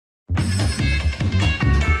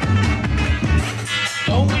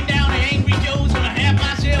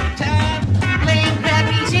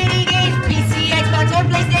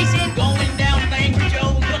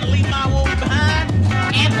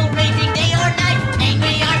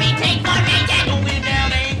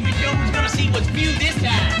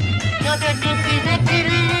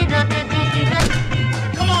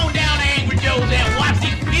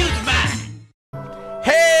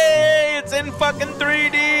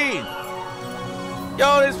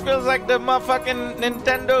Yo, this feels like the motherfucking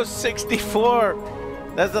Nintendo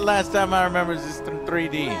 64. That's the last time I remember this in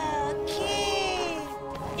 3D. Okay.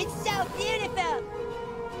 It's so beautiful.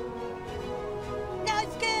 No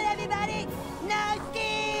school, everybody. No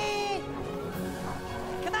school.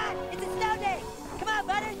 Come on, it's a snow day. Come on,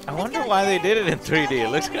 butter. I wonder why they did it in 3D. It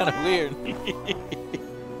looks kind of weird.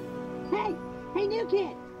 Hey, new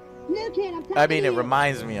kid. New kid, I'm talking I mean, to it you.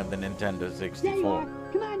 reminds me of the Nintendo There you 64. are.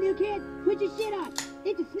 Come on, new kid. Put your shit on.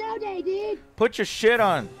 It's a snow day, dude. Put your shit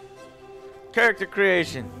on. Character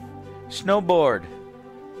creation. Snowboard.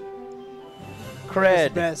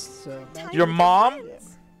 Cred. Best, so. Your mom?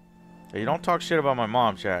 Hey, you don't talk shit about my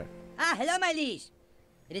mom, chat. Ah, hello, my liege.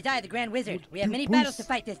 It is I, the Grand Wizard. We have many battles to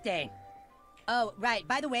fight this day. Oh, right.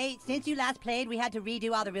 By the way, since you last played, we had to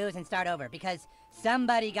redo all the rules and start over because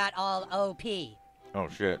somebody got all OP. Oh,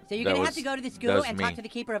 shit. So you're going to have to go to the school and talk to the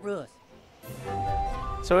Keeper of Rules.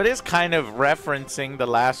 So it is kind of referencing the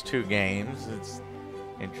last two games. It's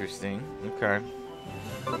interesting. Okay.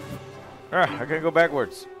 I gotta go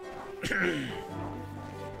backwards. Hey,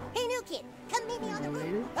 new kid, come meet me on the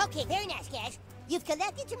roof. Okay, very nice, guys. You've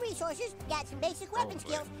collected some resources, got some basic weapon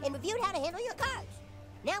skills, and reviewed how to handle your cards.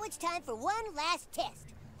 Now it's time for one last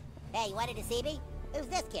test. Hey, you wanted to see me? Who's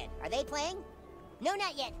this kid? Are they playing? No,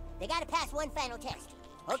 not yet. They gotta pass one final test.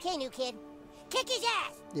 Okay, new kid. Kick his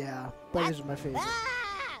ass! Yeah, buggers are my favorite.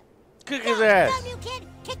 Ah! Kick Go, his ass. Go, new kid!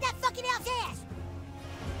 Kick that fucking elf's ass!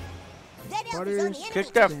 That elf is on the Butters. enemy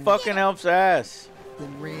Kick that team. fucking elf's ass.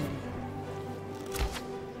 Then Randy.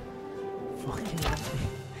 Fucking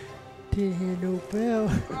didn't hear no bell.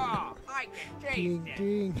 Oh, I Ding chased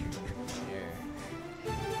it. ding.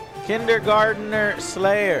 Kindergartner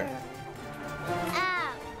Slayer.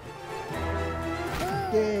 Ow.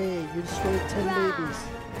 Yay, you destroyed 10 babies.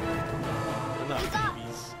 They're not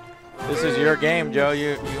babies. This is your game, Joe.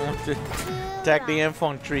 You want to attack the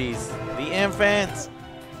infantries. The infants.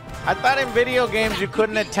 I thought in video games you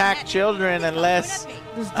couldn't attack children unless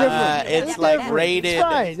It's different. it's like different. rated It's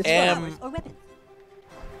fine. It's M. Or weapons.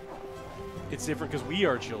 It's different because we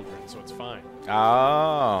are children, so it's fine.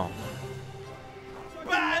 Oh.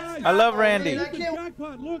 I love Randy.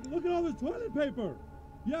 Jackpot! Look at all this toilet paper.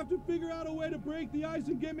 You have to figure out a way to break the ice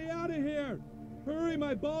and get me out of here. Hurry,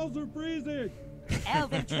 my balls are freezing.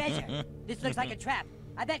 Elven treasure. This looks like a trap.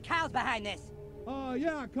 I bet Kyle's behind this.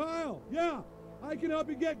 Yeah, Kyle. Yeah, I can help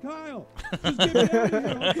you get Kyle. Just get me out of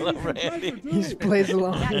here. I'll give you some treasure, too. He just plays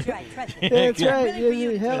along. That's right, trust me. Yeah, that's right. Willing for you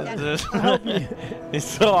Yeah, to help. take that- I'll help you. He's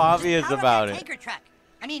so obvious Power up about that it. tanker truck.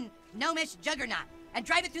 I mean, gnomish juggernaut, and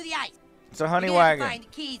drive it through the ice. It's a honey You're gonna have to wagon. find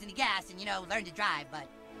the keys and the gas, and learn to drive. But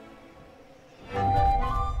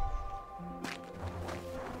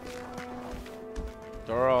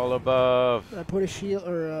They're all above. I put a shield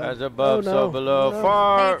or. As above, oh, no. so below. No.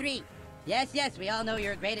 Far. player 3. Yes, we all know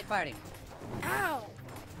you're great at farting. Ow.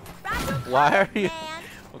 Why are you? Man.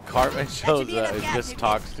 When Cartman shows be enough up, it gas, just new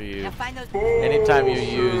talks kid. to you. Now find those. Anytime you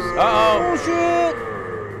use. Uh oh.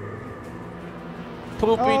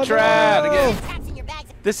 Poopy Oh, trap. no. Taps in your bags.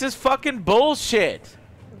 This is fucking bullshit.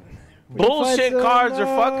 Bullshit some, cards are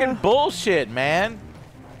fucking bullshit, man.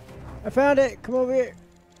 I found it. Come over here.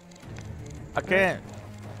 I can't.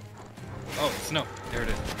 Oh, snow. There it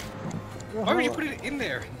is. Go Why would you home. put it in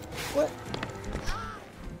there? What?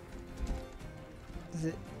 Is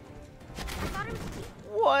it?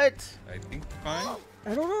 What? I think fine.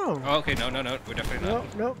 I don't know. Oh, okay, no. We're definitely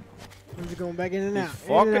not. Nope. I'm just going back in and These out.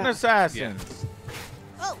 in and fucking out. assassins.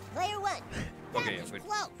 Oh, player 1. Okay, That was we're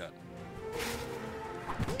close. done.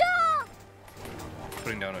 No!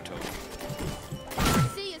 Putting down a toe.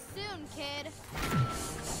 See you soon, kid.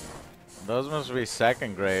 Those must be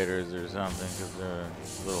second graders or something because they're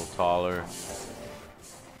a little taller.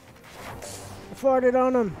 I farted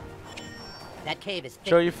on him. That cave is thick.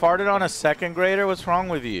 Joe, you farted on a second grader? What's wrong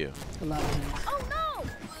with you? A lot of things. Oh no!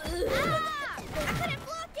 Ah! I couldn't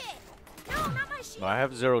block it. No, not my shield. I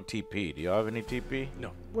have 0 TP. Do you have any TP?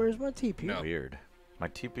 No. Where's my TP? No. Weird. My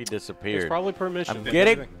TP It's disappeared. probably permission. I'm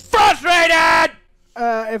getting frustrated!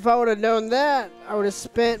 If I would have known that, I would have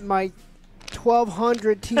spent my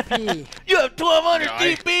 1200 TP. You have 1200 Yeah,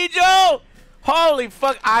 I- TP, Joe? Holy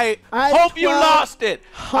fuck. I have hope you lost it.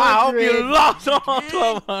 I hope you 1200. lost all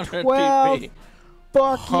 1200 TP.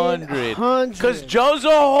 Fucking 100. Because Joe's a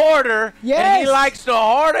hoarder, and Yes. he likes to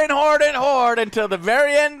hoard and hoard and hoard until the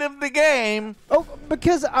very end of the game. Oh,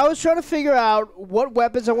 because I was trying to figure out what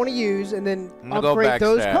weapons I want to use and then I'm gonna go upgrade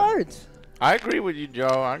those backstab. cards. I agree with you,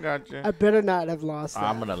 Joe. I got you. I better not have lost that.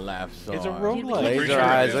 I'm going to laugh so It's a hard. roguelike. Laser Sure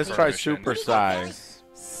eyes. it is Let's try permission. super size.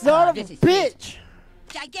 Son of a this is bitch.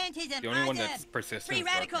 Gigantism. The only one awesome. that's persistent Free is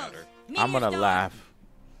Dark radicals. Matter. I'm going to Meteor storm. laugh.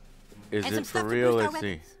 Is And some it for stuff to real? boost our Let's see.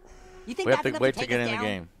 weapons. You think We have that's to enough wait to take get us in the down?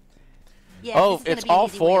 game. Yeah, Oh, this is gonna it's be an all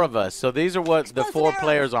easy 4 win. of us. So these are what the Explosive 4 arrows.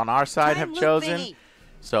 players on our side have Time loop chosen. thingy.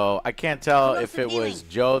 So I can't tell if Explosive it was healing.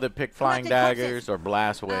 Joe that picked flying Collected corpses. daggers or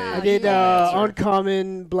blast wave. I Oh, did yeah.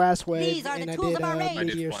 uncommon blast wave, These are the and I tools did of our race. I did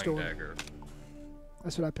meteor flying storm. dagger.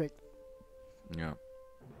 That's what I picked. Yeah.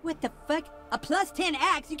 What the fuck? A +10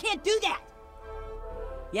 axe? You can't do that!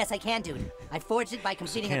 Yes, I can, dude. I forged it by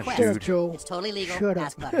completing a can't, quest. Shut up, Joel. It's totally legal. Shut up.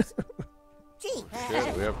 Ask Butters. Gee,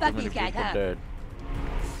 Shit, we have Fuck too many these guys, people huh? dead.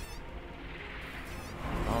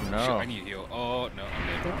 Oh Shit, no. I need to heal. Oh, no,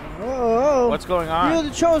 I'm dead. Oh, What's going you're on?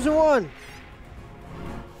 the chosen one.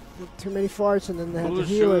 Too many farts, and then they have to Who's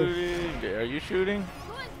heal her. shooting? Are you shooting?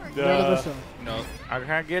 None of us are. No. I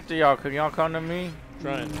can't get to y'all. Can y'all come to me?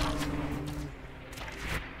 Trying.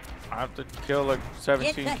 I have to kill like 17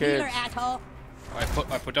 It's the kids. healer, asshole. I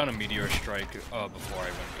put down a meteor strike before I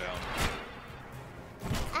went down.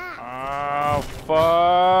 Oh,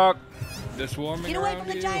 fuck. They're swarming Get away around from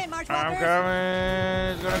the you. giant, I'm Marshwalkers.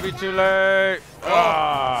 coming. It's gonna be too late.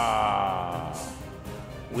 Ah.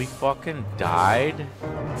 We fucking died?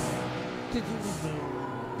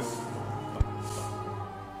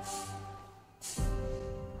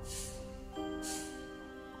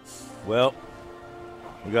 Well,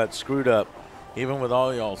 we got screwed up. Even with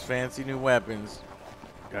all y'all's fancy new weapons,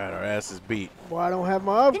 got our asses beat. Well, I don't have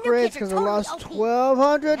my new upgrades kids are because I totally lost OP.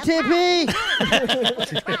 1,200 TP.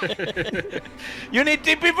 You need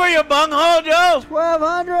TP for your bunghole, Joe!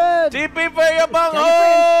 1,200. TP for your your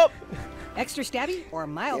bunghole! Extra stabby or I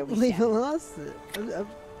mildly can't believe I stabby? lost it.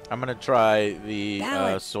 I'm gonna try the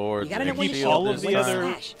Balance. swords You gotta know and when to Keep shield all shield of this the time. other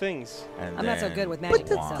Slash. things. And I'm not so then good with But magic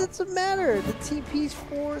that myself. doesn't matter. The TP's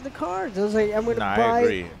for the cards. I was like, I'm going to Nah, I buy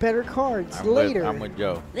agree. better cards I'm later. I'm with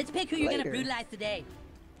Joe. Let's pick who you're gonna Later. brutalize today.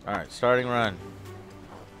 All right, starting run.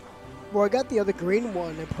 Well, I got the other green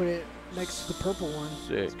one and put it next to the purple one.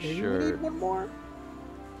 Sick Maybe we shirt. need one more.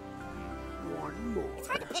 One more. it's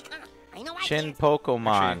hard to pick, huh? I know I Chin can.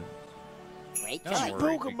 Pokemon. Great Don't choice.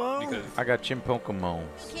 worry, Pokemon. because I got Chin Pokemon.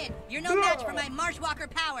 Kid, you're no match for my Marshwalker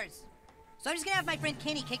powers. So I'm just gonna have my friend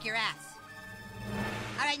Kenny kick your ass.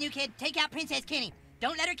 All right, new kid, take out Princess Kenny.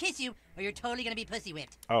 Don't let her kiss you, or you're totally gonna be pussy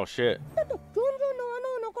whipped. Oh shit.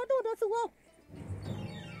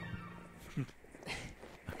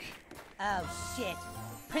 Oh shit.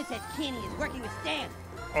 Princess Kenny is working with Stan.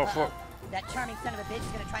 Oh fuck. That charming son of a bitch is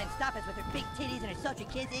gonna try and stop us with her big titties and her sultry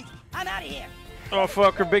kisses. I'm out of here. Oh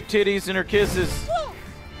fuck, her big titties and her kisses.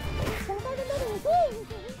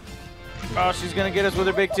 Oh, she's gonna get us with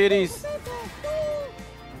her big titties.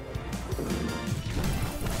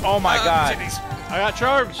 Oh my god. I got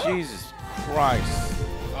charged. Jesus Christ.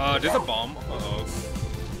 there's a bomb. Uh-oh.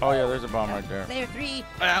 Oh yeah, there's a bomb right there. Player 3,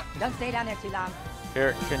 Ah. don't stay down there too long.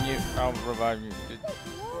 Here, can you? I'll revive you.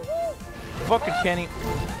 Fucking Kenny.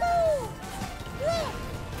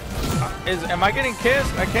 Am I getting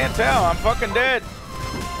kissed? I can't tell. I'm fucking dead.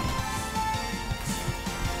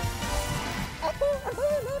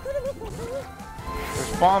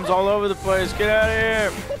 There's bombs all over the place. Get out of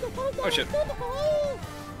here. Oh shit.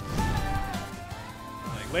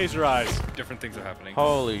 Like laser eyes. Different things are happening.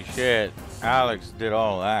 Holy shit. Alex did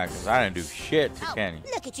all that because I didn't do shit to Oh, Kenny.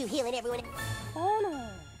 look at you healing everyone.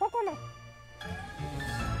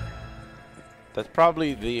 That's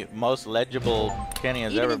probably the most legible Kenny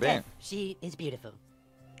has Even ever in been. death, she is beautiful.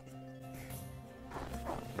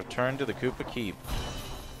 Return to the Koopa Keep.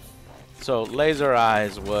 So Laser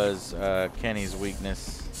Eyes was Kenny's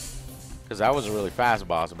weakness because that was a really fast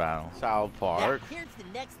boss battle. South Park. Now, here's the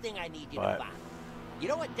next thing I need you But- to buy. You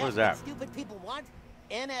know what What is desperate, that? stupid people want?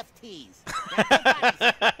 NFTs.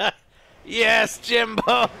 Now, Yes,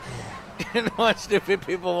 Jimbo. You know what stupid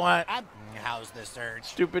people want? how's the search?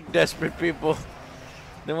 Stupid, desperate people.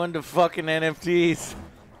 They want the fucking NFTs.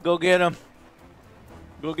 Go get them.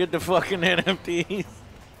 Go get the fucking NFTs.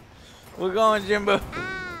 We're going, Jimbo.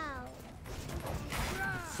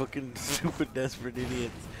 Fucking stupid, desperate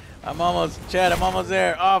idiots. I'm almost, Chad, I'm almost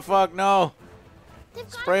there. Oh, fuck, no.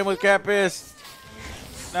 Spray him with cat piss.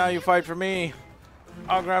 Now you fight for me.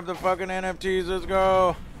 I'll grab the fucking NFTs. Let's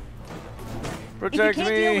go. Protect if you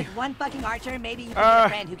can't deal me. with one fucking archer, maybe you can get a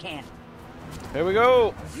friend who can. Here we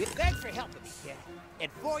go. Thanks for helping me, kid. And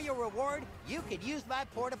for your reward, you could use my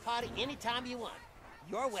porta potty anytime you want.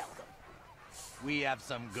 You're welcome. We have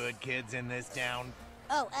some good kids in this town.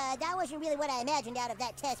 Oh, that wasn't really what I imagined out of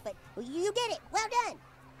that test, but you did it. Well done.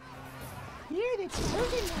 You're the chosen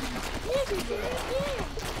one. You're the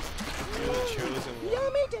Chosen one.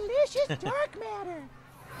 Yummy, delicious dark matter.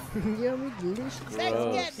 Yummy, delicious. Thanks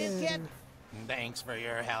again, new kid. Thanks for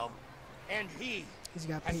your help. And he He's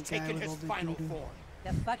got has pink eye taken with his all the final doo-doo. form.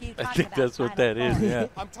 The fuck are you I talking think about? that's what that is, yeah.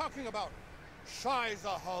 I'm talking about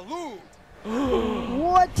Shiza Halud.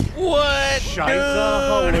 What? What?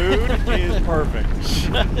 Shiza Halud is perfect.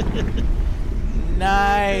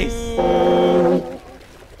 Nice. Oh,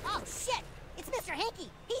 shit! It's Mr. Hanky.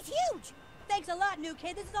 He's huge. Thanks a lot, new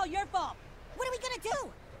kid. This is all your fault. What are we gonna do?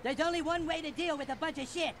 There's only one way to deal with a bunch of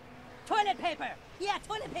shit. Toilet paper. Yeah,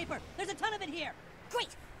 toilet paper. There's a ton of it here. Great.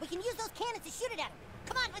 We can use those cannons to shoot it at him.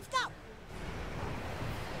 Come on, let's go.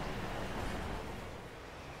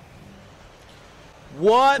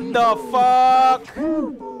 What the fuck?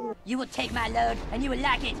 You will take my load, and you will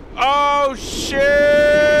like it. Oh shit!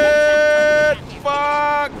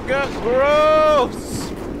 Fuck! Gross!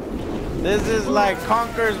 This is like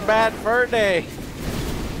Conker's Bad Fur Day.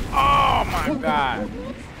 Oh my god.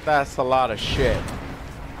 That's a lot of shit.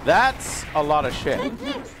 That's a lot of shit.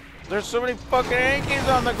 There's so many fucking Yankees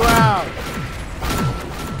on the ground.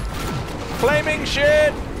 Flaming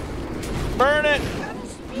shit! Burn it!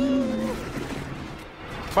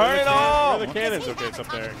 Burn it all! Where are the cannons? Okay, it's up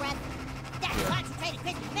there.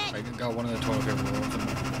 I got one of the toilet paper rolls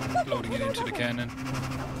and loading it into the cannon.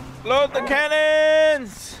 Load the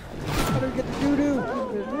cannons! How do we get the doo-doo?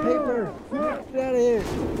 There's paper. Get out of here.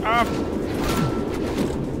 Up!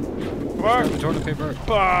 Fuck! The toilet paper.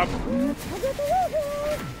 Bob!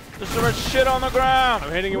 There's so much shit on the ground!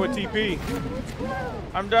 I'm hitting it with TP.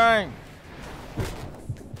 I'm dying.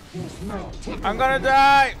 I'm gonna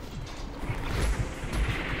die!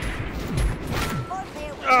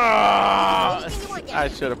 Oh, I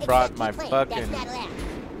should have brought my fucking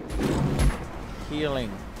healing.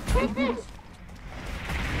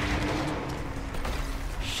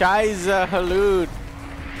 Shiza Halud.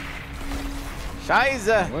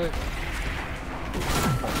 Shiza. What?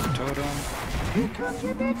 Totem.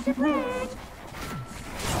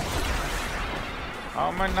 How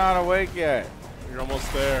am I not awake yet? You're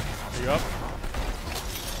almost there. Are you up?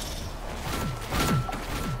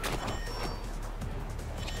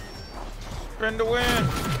 Spin to win.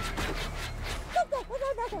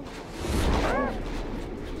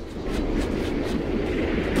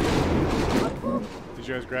 Did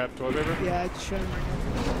you guys grab toilet paper? Yeah, it's showing right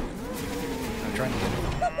I'm trying to get it.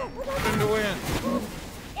 Spin to win.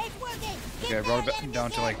 Okay, I brought it down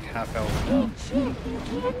to like half health.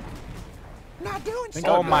 Not doing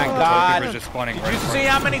Oh my Toilet god. paper's just spawning Did right you in front see of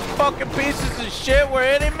how many fucking pieces of shit were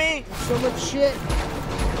hitting me? now. So much shit.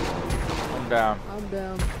 I'm down. I'm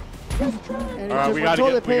down. And All right, we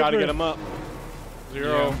gotta get him up.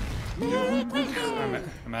 Zero.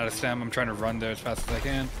 I'm out of stem. I'm trying to run there as fast as I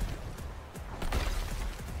can.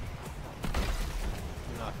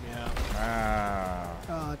 Knock me out. Ah.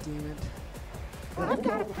 Oh, damn it.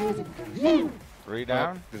 3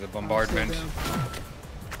 down? There's a bombardment.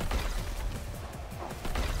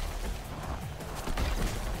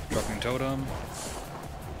 Dropping totem.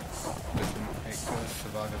 This will make us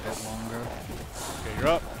survive a bit longer. Okay, you're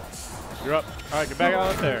up. You're up. All right, get back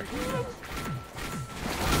out there.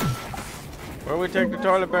 Where we take the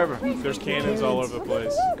toilet paper? There's cannons all over the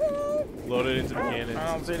place. Load it into the cannons. I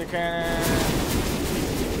don't see the cannon.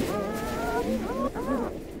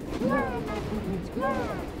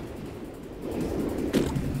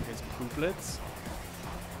 It's pooplets.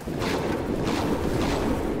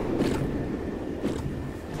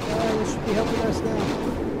 They should be helping us now.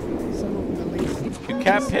 Some of them at least. You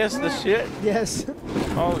can't piss the shit? Yes.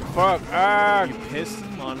 Holy fuck. Ah, You pissed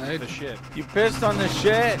on the shit. you pissed on the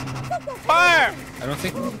shit. Fire! I don't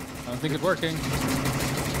think it's working.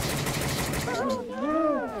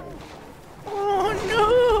 Oh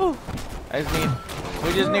no!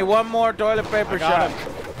 We just need one more toilet paper shot.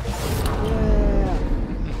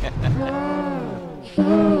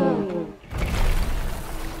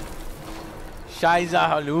 Shiza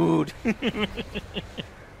Halud.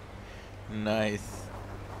 Nice.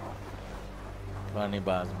 Funny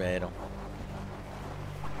boss battle.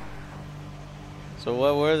 So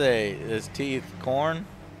what were they? His teeth? Corn?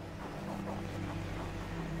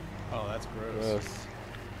 Oh, that's gross.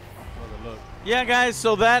 Look. Yeah, guys,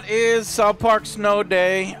 so that is South Park Snow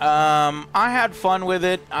Day. I had fun with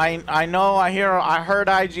it. I heard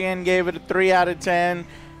IGN gave it a 3 out of 10.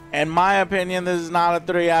 In my opinion, this is not a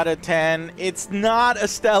 3 out of 10. It's not a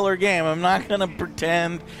stellar game. I'm not going to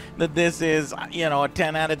pretend that this is, you know, a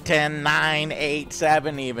 10 out of 10, 9, 8,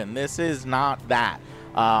 7 even. This is not that.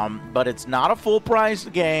 But it's not a full-price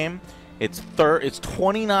game. It's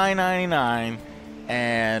 $29.99,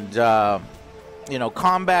 and you know,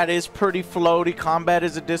 combat is pretty floaty. Combat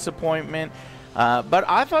is a disappointment. But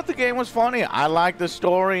I thought the game was funny. I liked the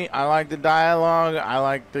story. I liked the dialogue. I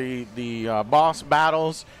liked the boss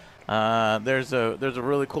battles. There's a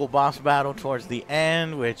really cool boss battle towards the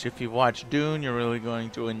end, which if you watch Dune, you're really going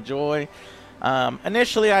to enjoy.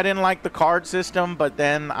 Initially, I didn't like the card system, but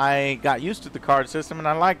then I got used to the card system and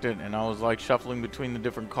I liked it. And I was like shuffling between the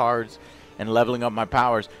different cards and leveling up my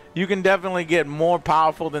powers. You can definitely get more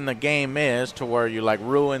powerful than the game is to where you like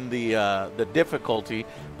ruin the difficulty,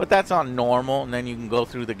 but that's on normal. And then you can go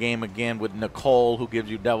through the game again with Nicole, who gives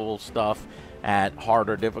you devil stuff at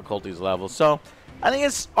harder difficulties levels. So I think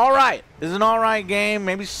it's all right. It's an all right game,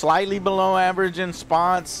 maybe slightly below average in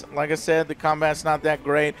spots. Like I said, the combat's not that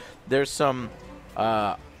great. There's some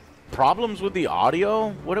problems with the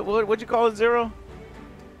audio. What'd you call it, Zero?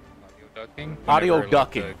 Ducking? Audio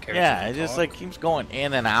ducking. Yeah, it just like keeps going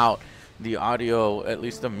in and out. The audio, at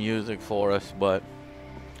least the music for us, but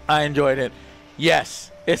I enjoyed it.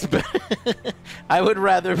 Yes, it's better. I would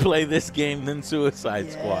rather play this game than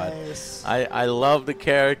Suicide Squad. I love the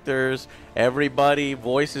characters. Everybody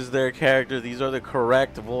voices their character. These are the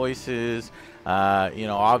correct voices. You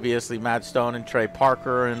know, obviously Matt Stone and Trey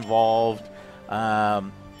Parker are involved.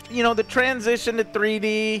 You know, the transition to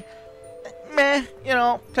 3D, meh, you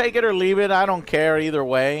know, take it or leave it. I don't care either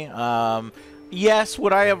way. Yes,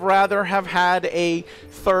 would I have rather have had a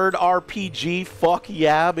third RPG? Fuck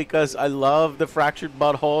yeah, because I love the Fractured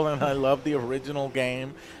Butthole and I love the original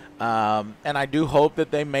game. And I do hope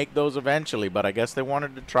that they make those eventually, but I guess they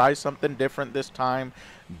wanted to try something different this time.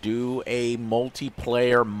 Do a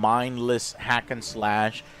multiplayer, mindless hack and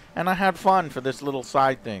slash. And I had fun for this little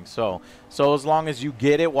side thing. So as long as you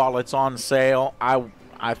get it while it's on sale,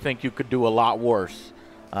 I think you could do a lot worse.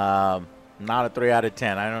 Not a 3 out of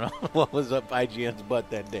 10. I don't know what was up IGN's butt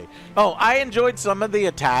that day. Oh, I enjoyed some of the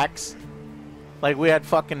attacks. Like we had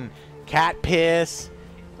fucking cat piss.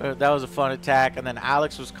 That was a fun attack. And then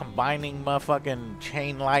Alex was combining motherfucking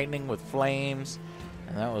chain lightning with flames.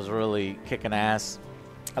 And that was really kicking ass.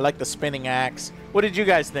 I like the spinning axe. What did you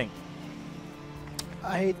guys think?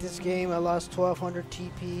 I hate this game. I lost 1,200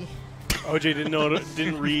 TP. OJ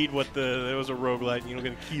didn't read what it was a roguelite. You know,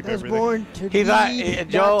 gonna keep everything. Born to he thought read,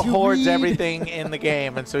 Joe hoards read. everything in the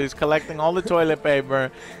game, and so he's collecting all the toilet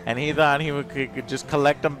paper, and he thought he could just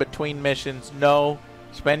collect them between missions. No,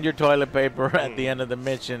 spend your toilet paper at the end of the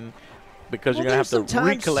mission because you're gonna have to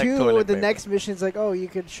recollect toilet paper. The next mission's like, oh, you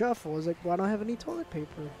could shuffle. It's like, well, I don't have any toilet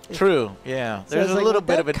paper. True. Yeah. So There's a like, little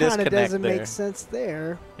bit of a disconnect there. Doesn't make sense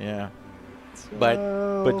there. Yeah. So,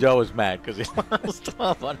 but Joe was mad because he lost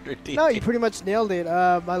 1,200 TP. No, you pretty much nailed it.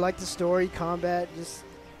 I like the story, combat, just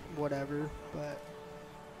whatever. But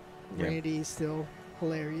Randy's still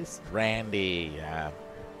hilarious. Randy, yeah.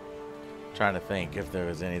 Trying to think if there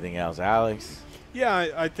was anything else. Alex? Yeah,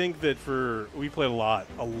 I think that we played a lot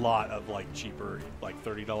of like cheaper, like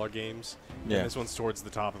 $30 games. Yeah. And this one's towards the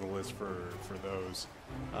top of the list for those.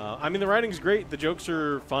 I mean, the writing's great. The jokes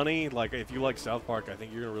are funny. Like, if you like South Park, I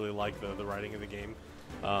think you're gonna really like the writing of the game.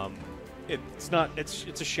 It's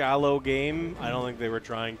a shallow game. I don't think they were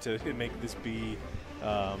trying to make this be,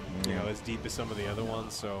 you know, as deep as some of the other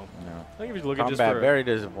ones. So I think if you're looking just for very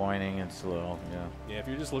disappointing and slow. Yeah. Yeah, if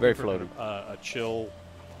you're just looking for a chill,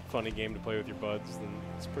 funny game to play with your buds, then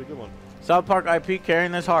it's a pretty good one. South Park IP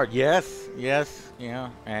carrying this hard. Yes, yeah,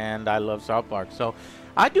 and I love South Park. So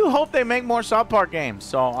I do hope they make more South Park games.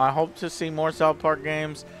 So I hope to see more South Park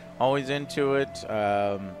games. Always into it.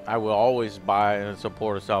 I will always buy and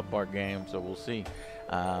support a South Park game, so we'll see.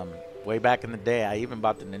 Way back in the day, I even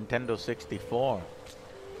bought the Nintendo 64.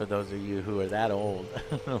 For those of you who are that old,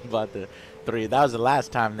 about the 3. That was the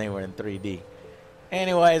last time they were in 3D.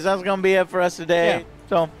 Anyways, that's gonna be it for us today. Yeah.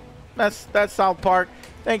 So that's South Park.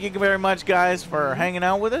 Thank you very much, guys, for hanging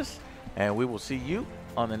out with us, and we will see you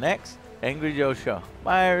on the next Angry Joe show.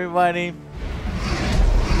 Bye, everybody.